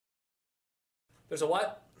There's a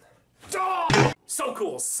what? Oh! So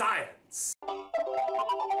cool, science!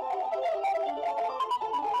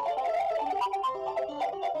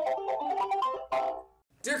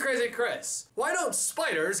 Dear Crazy Chris, why don't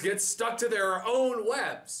spiders get stuck to their own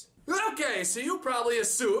webs? Okay, so you probably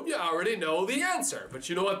assume you already know the answer, but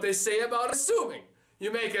you know what they say about assuming?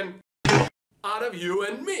 You make an out of you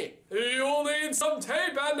and me. You'll need some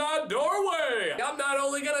tape and a doorway. I'm not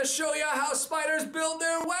only gonna show you how spiders build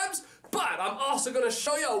their webs, but I'm also gonna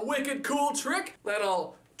show you a wicked cool trick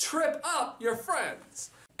that'll trip up your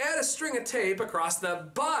friends. Add a string of tape across the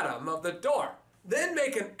bottom of the door. Then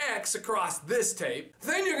make an X across this tape.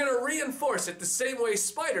 Then you're gonna reinforce it the same way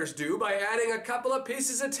spiders do by adding a couple of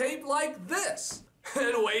pieces of tape like this.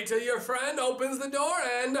 And wait till your friend opens the door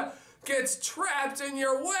and gets trapped in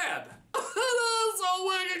your web. That's so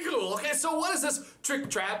wicked cool. Okay, so what does this trick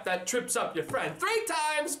trap that trips up your friend 3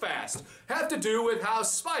 times fast have to do with how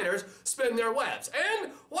spiders spin their webs?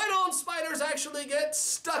 And why don't spiders actually get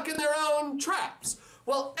stuck in their own traps?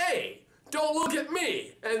 Well, A, don't look at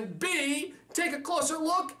me, and B, take a closer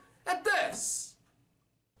look at this.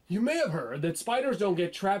 You may have heard that spiders don't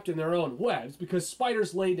get trapped in their own webs because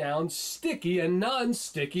spiders lay down sticky and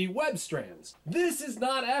non-sticky web strands. This is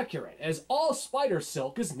not accurate, as all spider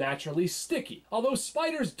silk is naturally sticky, although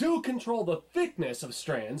spiders do control the thickness of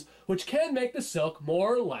strands, which can make the silk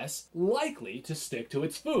more or less likely to stick to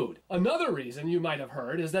its food. Another reason you might have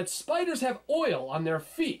heard is that spiders have oil on their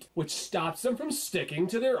feet, which stops them from sticking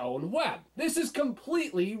to their own web. This is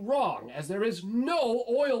completely wrong, as there is no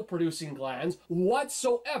oil-producing glands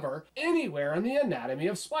whatsoever anywhere in the anatomy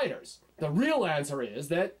of spiders. The real answer is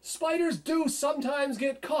that spiders do sometimes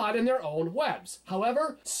get caught in their own webs.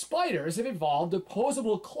 However, spiders have evolved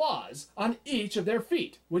opposable claws on each of their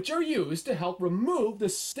feet, which are used to help remove the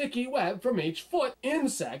sticky web from each foot.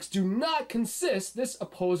 Insects do not consist this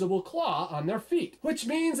opposable claw on their feet, which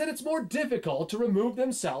means that it's more difficult to remove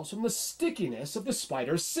themselves from the stickiness of the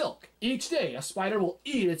spider's silk. Each day, a spider will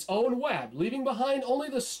eat its own web, leaving behind only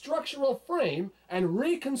the structural frame and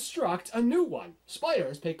reconstruct a new one.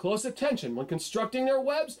 Spiders pay close attention when constructing their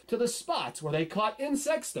webs to the spots where they caught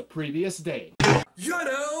insects the previous day. You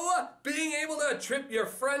know, being able to trip your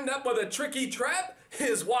friend up with a tricky trap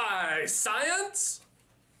is why science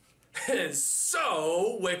is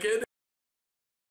so wicked.